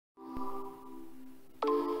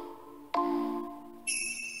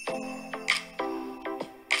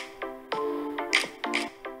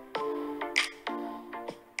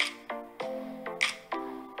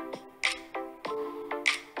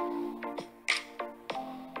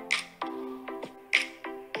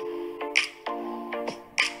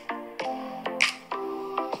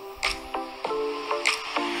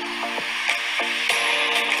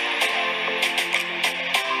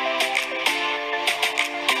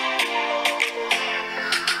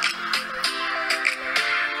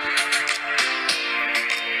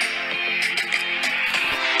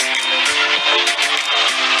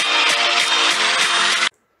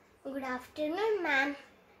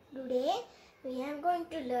we are going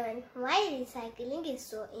to learn why recycling is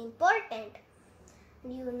so important.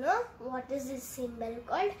 Do you know what is this symbol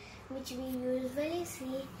called, which we usually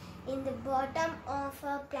see in the bottom of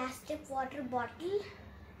a plastic water bottle?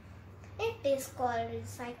 It is called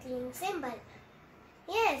recycling symbol.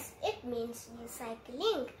 Yes, it means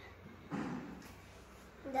recycling.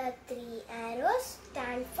 The three arrows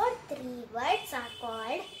stand for three words are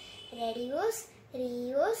called reduce,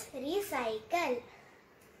 reuse, recycle.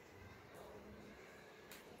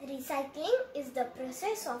 Recycling is the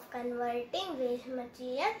process of converting waste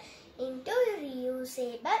material into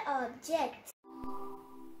reusable objects.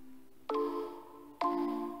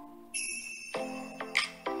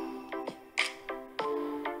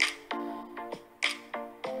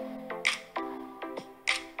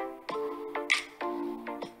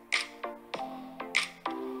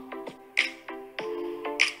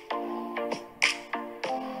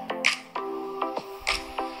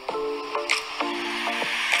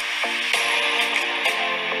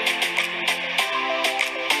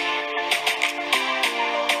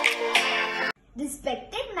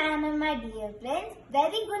 Respected ma'am and my dear friends,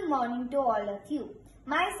 very good morning to all of you.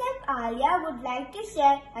 Myself Alia would like to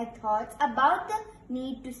share my thoughts about the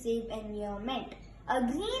need to save environment. A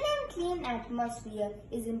green and clean atmosphere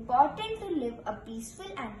is important to live a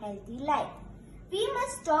peaceful and healthy life. We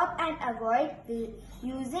must stop and avoid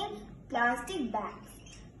using plastic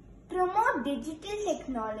bags. Promote digital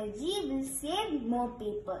technology will save more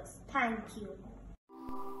papers. Thank you.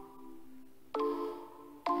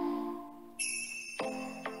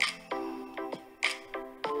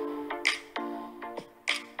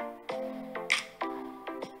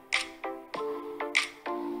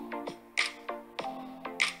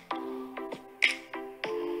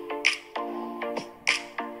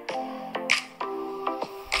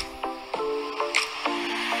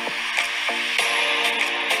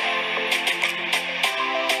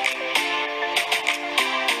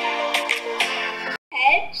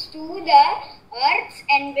 Helps to the Earth's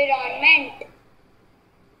environment.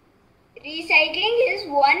 Recycling is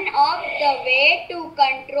one of the way to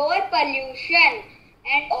control pollution,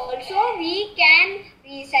 and also we can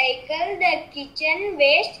recycle the kitchen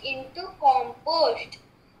waste into compost.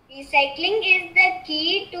 Recycling is the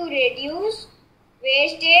key to reduce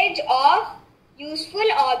wastage of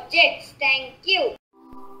useful objects. Thank you.